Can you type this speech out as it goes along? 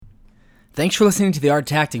Thanks for listening to the Art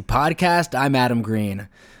Tactic Podcast. I'm Adam Green.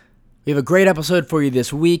 We have a great episode for you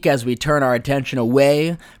this week as we turn our attention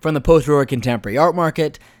away from the post-war contemporary art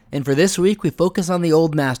market, and for this week we focus on the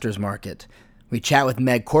old masters market. We chat with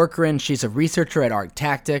Meg Corcoran. She's a researcher at Art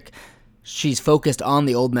Tactic. She's focused on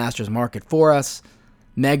the old masters market for us.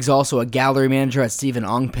 Meg's also a gallery manager at Stephen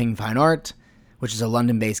Ongping Fine Art, which is a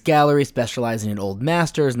London-based gallery specializing in old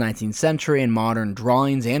masters, 19th century, and modern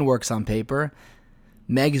drawings and works on paper.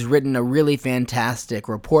 Meg's written a really fantastic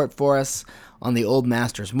report for us on the old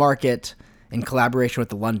masters market in collaboration with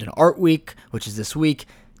the London Art Week, which is this week.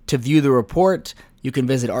 To view the report, you can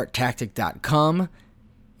visit arttactic.com.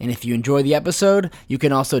 And if you enjoy the episode, you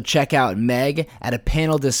can also check out Meg at a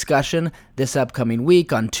panel discussion this upcoming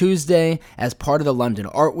week on Tuesday as part of the London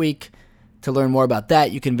Art Week. To learn more about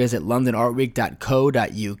that, you can visit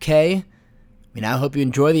londonartweek.co.uk. We now hope you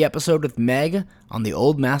enjoy the episode with Meg on the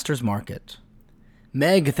old masters market.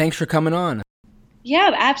 Meg, thanks for coming on.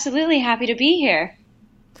 Yeah, absolutely happy to be here.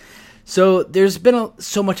 So there's been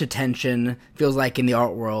so much attention, feels like, in the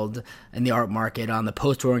art world, in the art market, on the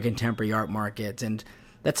post-war and contemporary art market, and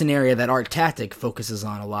that's an area that Art Tactic focuses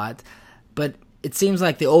on a lot. But it seems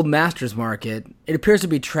like the old masters market, it appears to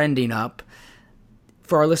be trending up.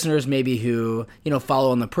 For our listeners maybe who,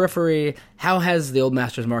 follow on the periphery, how has the old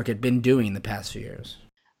masters market been doing the past few years?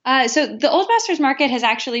 So the old masters market has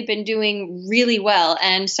actually been doing really well.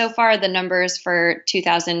 And so far, the numbers for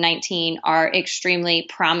 2019 are extremely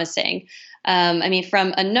promising. From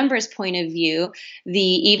a numbers point of view, the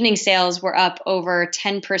evening sales were up over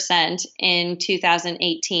 10% in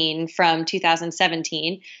 2018 from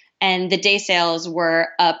 2017. And the day sales were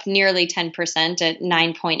up nearly 10% at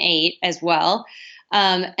 9.8 as well.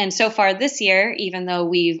 And so far this year, even though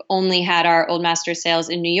we've only had our Old Masters sales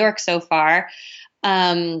in New York so far,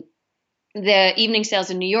 the evening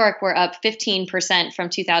sales in New York were up 15% from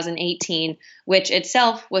 2018, which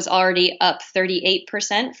itself was already up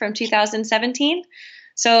 38% from 2017.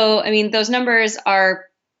 So, those numbers are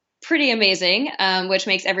pretty amazing, which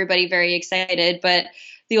makes everybody very excited. But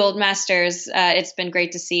the Old Masters, it's been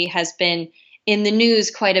great to see, has been in the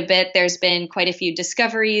news quite a bit. There's been quite a few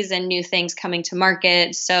discoveries and new things coming to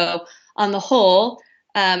market. So on the whole,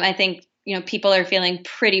 I think people are feeling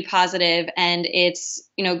pretty positive, and it's,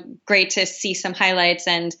 great to see some highlights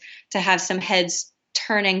and to have some heads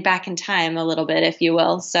turning back in time a little bit, if you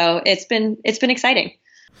will. So it's been exciting.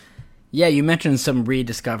 Yeah, you mentioned some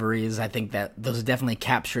rediscoveries. I think that those definitely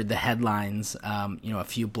captured the headlines. A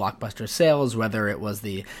few blockbuster sales, whether it was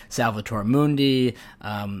the Salvator Mundi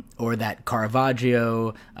or that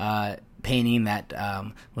Caravaggio painting that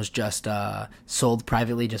was just sold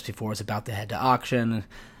privately just before it was about to head to auction.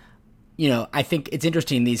 I think it's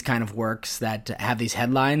interesting, these kind of works that have these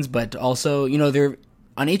headlines, but also, there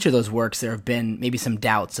on each of those works there have been maybe some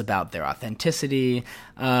doubts about their authenticity.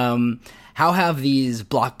 How have these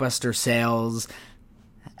blockbuster sales,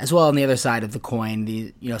 as well on the other side of the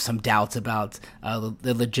coin, some doubts about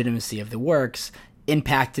the legitimacy of the works,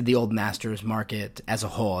 impacted the old masters market as a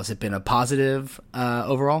whole? Has it been a positive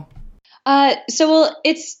overall?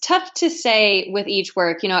 It's tough to say with each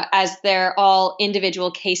work, as they're all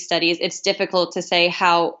individual case studies. It's difficult to say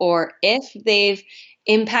how or if they've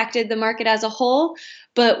impacted the market as a whole.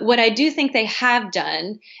 But what I do think they have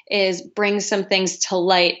done is bring some things to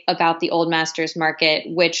light about the old masters market,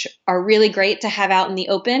 which are really great to have out in the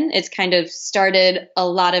open. It's kind of started a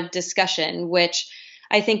lot of discussion, which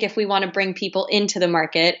I think if we want to bring people into the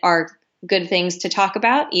market are good things to talk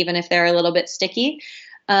about, even if they're a little bit sticky.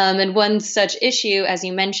 And one such issue, as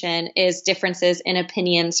you mentioned, is differences in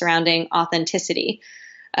opinion surrounding authenticity.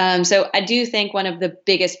 So I do think one of the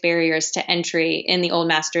biggest barriers to entry in the old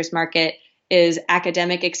masters market is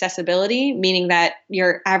academic accessibility, meaning that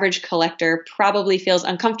your average collector probably feels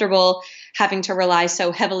uncomfortable having to rely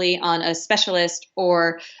so heavily on a specialist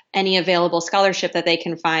or any available scholarship that they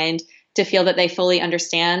can find to feel that they fully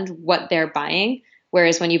understand what they're buying.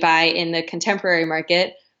 Whereas when you buy in the contemporary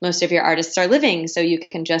market, most of your artists are living, so you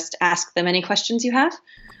can just ask them any questions you have.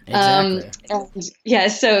 Exactly.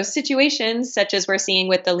 So situations such as we're seeing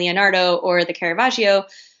with the Leonardo or the Caravaggio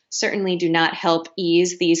certainly do not help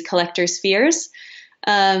ease these collectors' fears.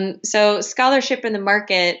 So scholarship in the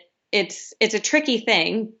market, it's a tricky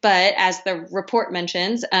thing, but as the report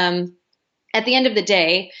mentions, at the end of the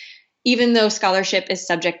day, even though scholarship is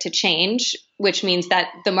subject to change, which means that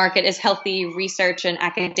the market is healthy, research and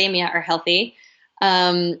academia are healthy,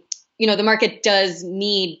 the market does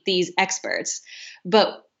need these experts.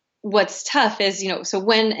 But what's tough is, so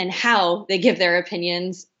when and how they give their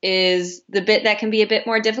opinions is the bit that can be a bit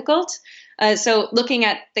more difficult. So looking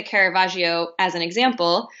at the Caravaggio as an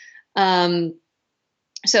example,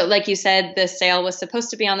 So like you said, the sale was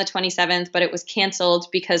supposed to be on the 27th, but it was canceled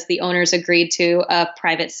because the owners agreed to a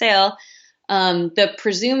private sale. The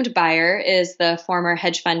presumed buyer is the former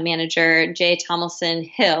hedge fund manager, J. Tomlinson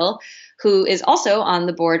Hill, who is also on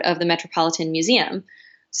the board of the Metropolitan Museum.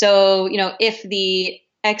 So, if the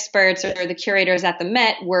experts or the curators at the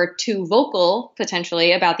Met were too vocal,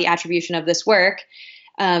 potentially, about the attribution of this work,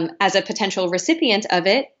 as a potential recipient of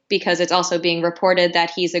it, because it's also being reported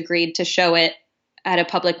that he's agreed to show it at a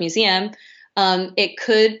public museum, it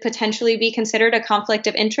could potentially be considered a conflict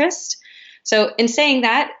of interest. So in saying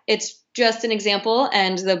that, it's just an example,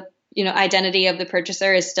 and the identity of the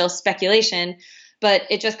purchaser is still speculation, but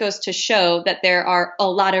it just goes to show that there are a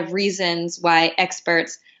lot of reasons why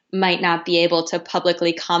experts might not be able to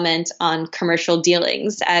publicly comment on commercial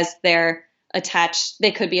dealings, as they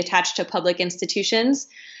could be attached to public institutions.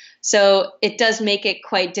 So it does make it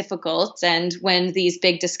quite difficult. And when these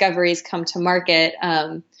big discoveries come to market,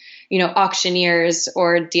 auctioneers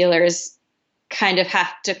or dealers kind of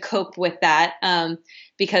have to cope with that,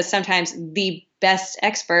 because sometimes the best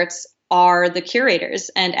experts are the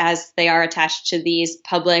curators. And as they are attached to these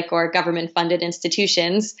public or government funded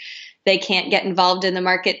institutions, they can't get involved in the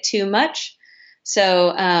market too much.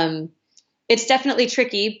 So it's definitely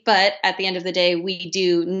tricky, but at the end of the day, we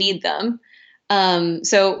do need them.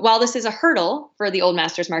 So while this is a hurdle for the old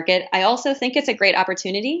masters market, I also think it's a great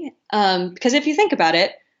opportunity, because if you think about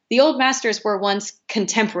it, the old masters were once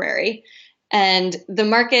contemporary, and the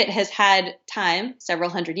market has had time, several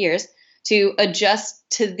hundred years, to adjust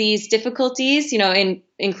to these difficulties,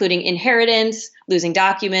 including inheritance, losing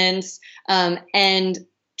documents, and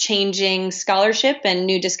changing scholarship and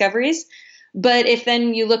new discoveries. But if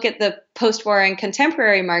then you look at the post-war and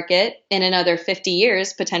contemporary market in another 50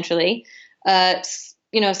 years, potentially,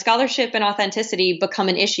 scholarship and authenticity become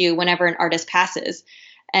an issue whenever an artist passes.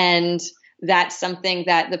 And that's something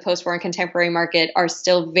that the post-war and contemporary market are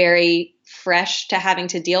still very fresh to having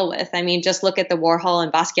to deal with. I mean, just look at the Warhol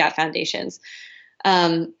and Basquiat foundations.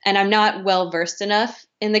 And I'm not well-versed enough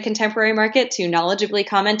in the contemporary market to knowledgeably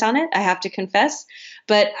comment on it, I have to confess.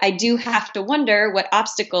 But I do have to wonder what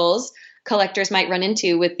obstacles collectors might run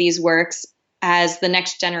into with these works as the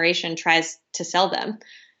next generation tries to sell them.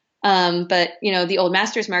 But the old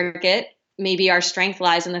masters market, maybe our strength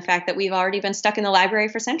lies in the fact that we've already been stuck in the library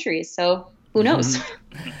for centuries. So who knows?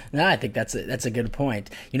 No, I think that's a good point.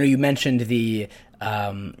 You mentioned the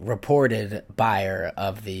reported buyer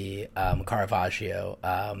of the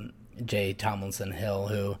Caravaggio, J. Tomlinson Hill,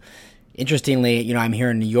 who, interestingly, I'm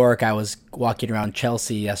here in New York. I was walking around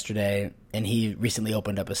Chelsea yesterday, and he recently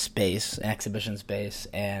opened up an exhibition space,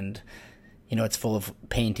 and it's full of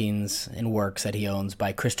paintings and works that he owns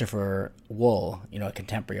by Christopher Wool, a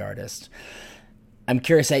contemporary artist. I'm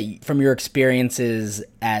curious, from your experiences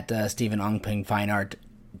at Stephen Ongping Fine Art,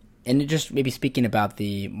 and just maybe speaking about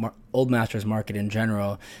the old masters market in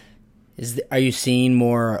general, are you seeing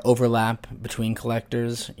more overlap between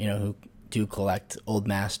collectors, who do collect old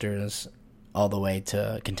masters all the way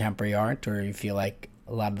to contemporary art, or you feel like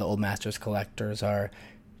a lot of the old masters collectors are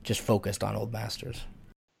just focused on old masters?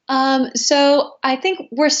 So I think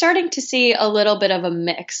we're starting to see a little bit of a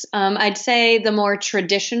mix. I'd say the more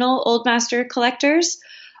traditional old master collectors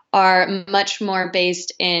are much more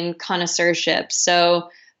based in connoisseurship. So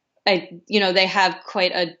they have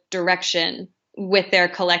quite a direction with their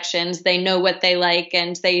collections. They know what they like,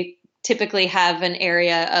 and they typically have an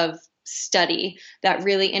area of study that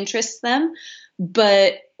really interests them.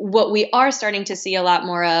 But what we are starting to see a lot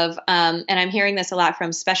more of, and I'm hearing this a lot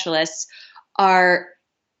from specialists, are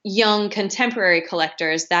young contemporary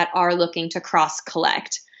collectors that are looking to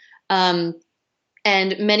cross-collect. And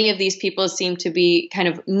many of these people seem to be kind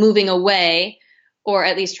of moving away, or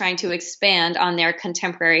at least trying to expand on their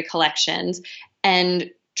contemporary collections and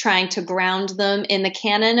trying to ground them in the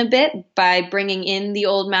canon a bit by bringing in the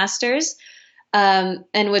old masters. And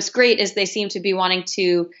what's great is they seem to be wanting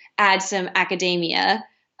to add some academia,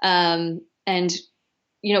 and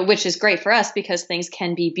which is great for us because things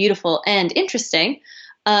can be beautiful and interesting.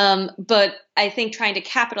 But I think trying to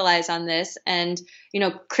capitalize on this, and,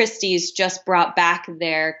 Christie's just brought back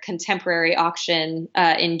their contemporary auction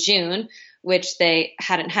in June, which they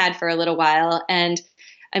hadn't had for a little while. And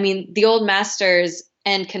I mean, the old masters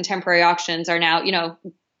and contemporary auctions are now,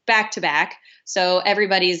 back to back. So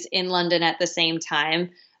everybody's in London at the same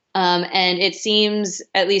time. And it seems,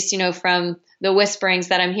 at least, from the whisperings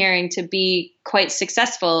that I'm hearing, to be quite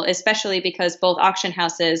successful, especially because both auction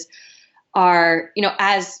houses are,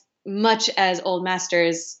 as much as old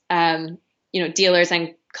masters, dealers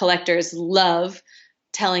and collectors love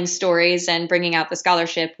telling stories and bringing out the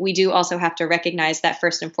scholarship, we do also have to recognize that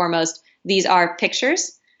first and foremost, these are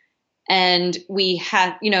pictures. And we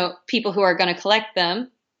have, people who are going to collect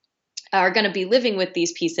them are going to be living with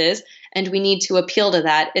these pieces, and we need to appeal to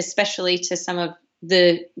that, especially to some of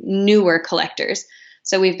the newer collectors.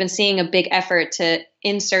 So we've been seeing a big effort to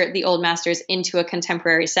insert the old masters into a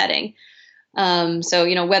contemporary setting.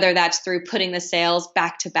 So, whether that's through putting the sales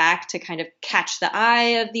back to back to kind of catch the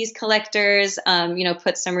eye of these collectors,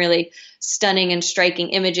 put some really stunning and striking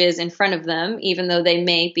images in front of them, even though they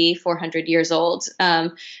may be 400 years old.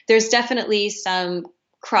 There's definitely some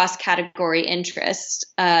cross-category interest.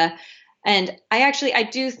 And I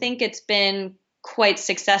do think it's been quite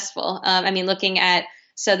successful. Looking at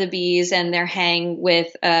Sotheby's and their hang with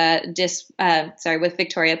with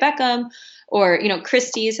Victoria Beckham, or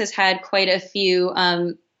Christie's has had quite a few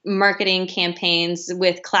marketing campaigns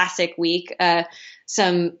with Classic Week,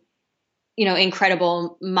 some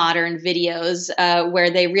incredible modern videos where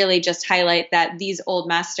they really just highlight that these old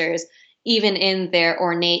masters, even in their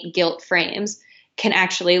ornate gilt frames, can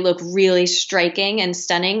actually look really striking and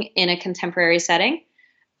stunning in a contemporary setting.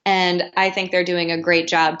 And I think they're doing a great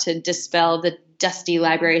job to dispel the dusty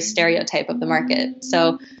library stereotype of the market.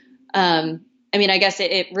 So, I guess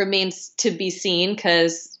it remains to be seen,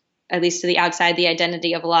 because at least to the outside, the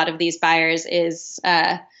identity of a lot of these buyers is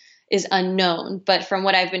unknown. But from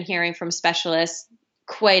what I've been hearing from specialists,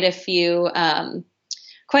 quite a few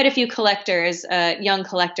collectors, young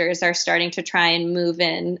collectors, are starting to try and move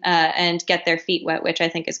in and get their feet wet, which I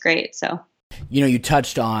think is great. So, you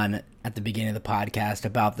touched on at the beginning of the podcast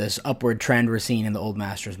about this upward trend we're seeing in the old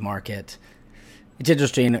masters market. It's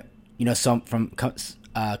interesting,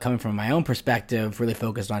 coming from my own perspective, really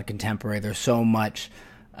focused on contemporary. There's so much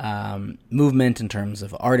movement in terms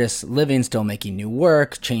of artists living, still making new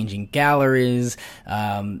work, changing galleries,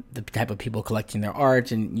 the type of people collecting their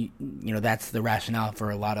art, and that's the rationale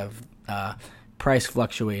for a lot of price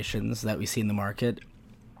fluctuations that we see in the market.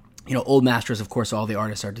 Old masters, of course, all the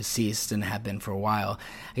artists are deceased and have been for a while.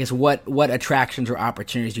 I guess what attractions or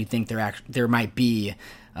opportunities do you think there might be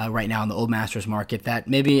right now in the old masters market that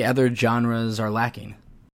maybe other genres are lacking?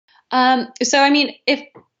 If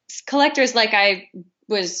collectors, like I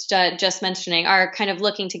was just mentioning, are kind of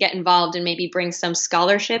looking to get involved and maybe bring some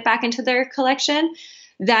scholarship back into their collection,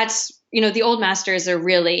 that's, the old masters are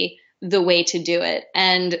really the way to do it.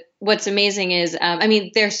 And what's amazing is,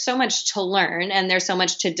 there's so much to learn and there's so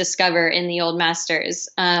much to discover in the old masters.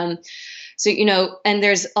 And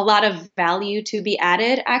there's a lot of value to be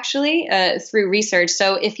added actually through research.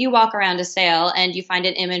 So if you walk around a sale and you find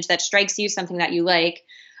an image that strikes you, something that you like,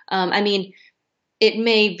 it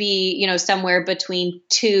may be, somewhere between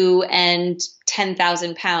 £2,000 and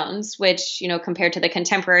 £10,000, which, compared to the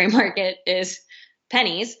contemporary market is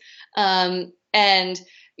pennies.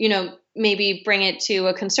 Maybe bring it to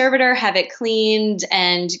a conservator, have it cleaned,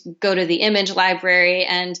 and go to the image library.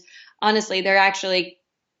 And honestly,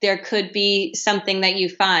 there could be something that you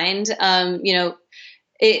find, so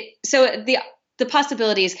the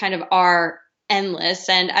possibilities kind of are endless.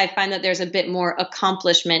 And I find that there's a bit more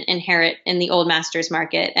accomplishment inherent in the old masters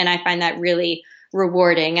market. And I find that really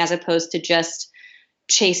rewarding as opposed to just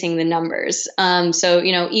chasing the numbers.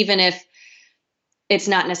 Even if it's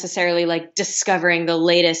not necessarily like discovering the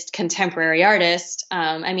latest contemporary artist,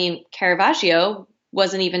 Caravaggio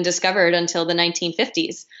wasn't even discovered until the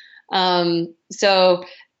 1950s. So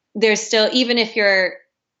there's still, even if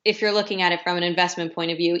you're looking at it from an investment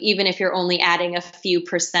point of view, even if you're only adding a few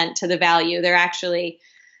percent to the value, there actually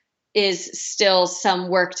is still some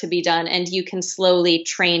work to be done, and you can slowly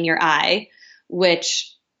train your eye,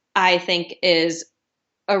 which I think is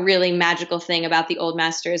a really magical thing about the old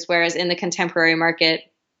masters. Whereas in the contemporary market,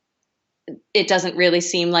 it doesn't really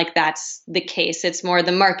seem like that's the case. It's more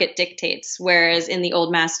the market dictates. Whereas in the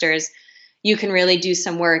old masters, you can really do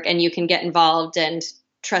some work and you can get involved and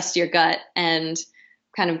trust your gut and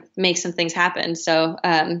kind of make some things happen. So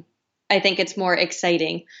I think it's more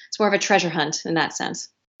exciting. It's more of a treasure hunt in that sense.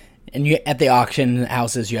 And at the auction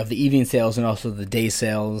houses, you have the evening sales and also the day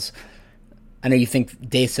sales. I know you think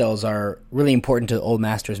day sales are really important to the old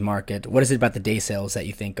masters market. What is it about the day sales that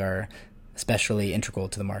you think are especially integral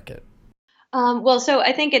to the market? So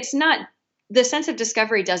I think it's not, the sense of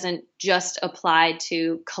discovery doesn't just apply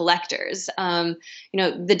to collectors.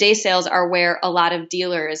 The day sales are where a lot of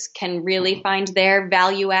dealers can really find their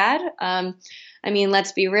value add.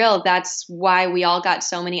 Let's be real. That's why we all got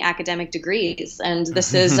so many academic degrees, and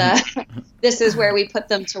this is this is where we put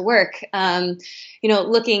them to work.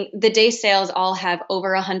 The day sales all have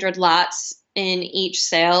over 100 lots in each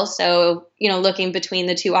sale. So, looking between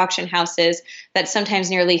the two auction houses, that's sometimes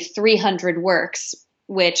nearly 300 works,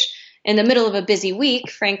 which in the middle of a busy week,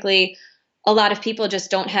 frankly, a lot of people just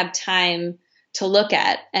don't have time to look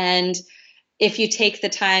at. And if you take the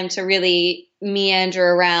time to really meander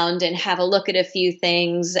around and have a look at a few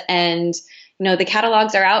things, and the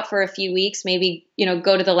catalogs are out for a few weeks, maybe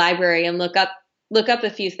go to the library and look up a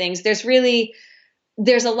few things. There's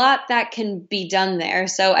a lot that can be done there.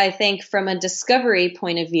 So I think from a discovery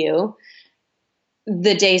point of view,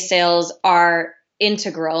 the day sales are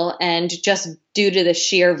integral, and just due to the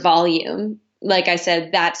sheer volume, like I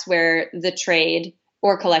said, that's where the trade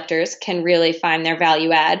or collectors can really find their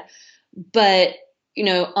value add. But,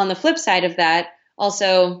 on the flip side of that,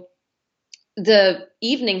 also the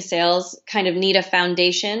evening sales kind of need a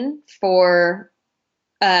foundation for,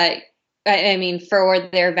 for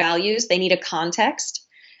their values. They need a context,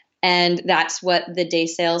 and that's what the day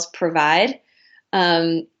sales provide.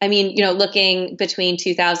 Looking between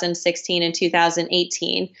 2016 and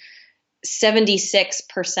 2018,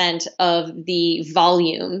 76% of the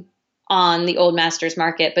volume on the Old Masters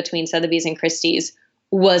market between Sotheby's and Christie's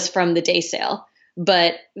was from the day sale.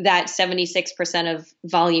 But that 76% of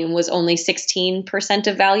volume was only 16%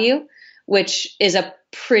 of value, which is a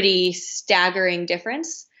pretty staggering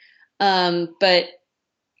difference. But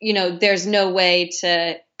there's no way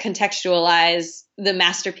to contextualize the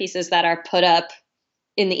masterpieces that are put up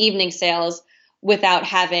in the evening sales without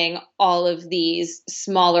having all of these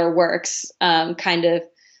smaller works kind of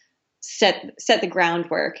set the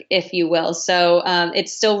groundwork, if you will. So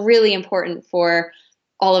it's still really important for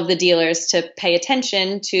all of the dealers to pay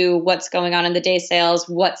attention to what's going on in the day sales,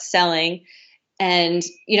 what's selling. And,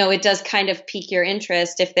 it does kind of pique your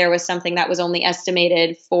interest if there was something that was only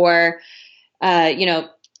estimated for,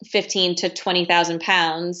 15 to 20,000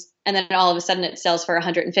 pounds, and then all of a sudden it sells for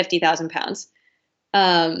 150,000 pounds.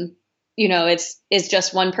 Is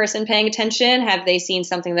just one person paying attention? Have they seen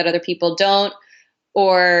something that other people don't?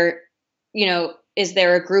 Or, is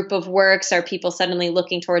there a group of works? Are people suddenly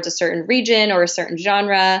looking towards a certain region or a certain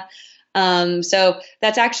genre? So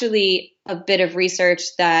that's actually a bit of research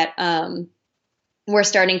that we're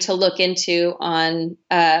starting to look into on,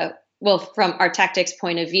 from our tactics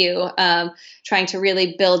point of view, trying to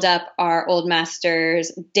really build up our Old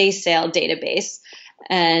Masters day sale database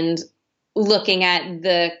and looking at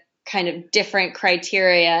the kind of different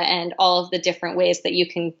criteria and all of the different ways that you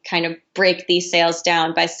can kind of break these sales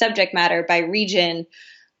down by subject matter, by region,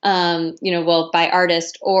 by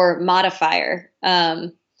artist or modifier,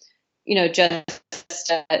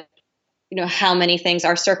 how many things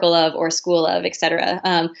are circle of or school of, et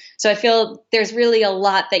cetera. So I feel there's really a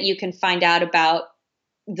lot that you can find out about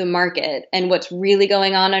the market and what's really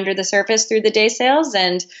going on under the surface through the day sales.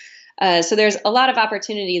 And so there's a lot of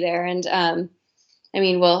opportunity there. And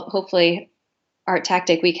hopefully Art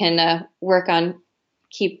Tactic, we can work on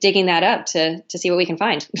keep digging that up to see what we can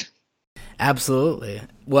find. Absolutely.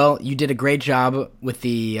 Well, you did a great job with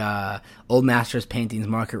the Old Masters Paintings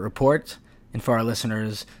Market Report. And for our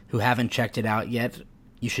listeners who haven't checked it out yet,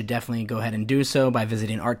 you should definitely go ahead and do so by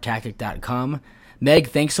visiting arttactic.com. Meg,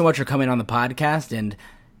 thanks so much for coming on the podcast and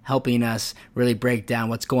helping us really break down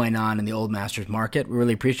what's going on in the Old Masters market. We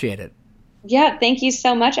really appreciate it. Yeah, thank you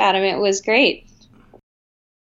so much, Adam. It was great.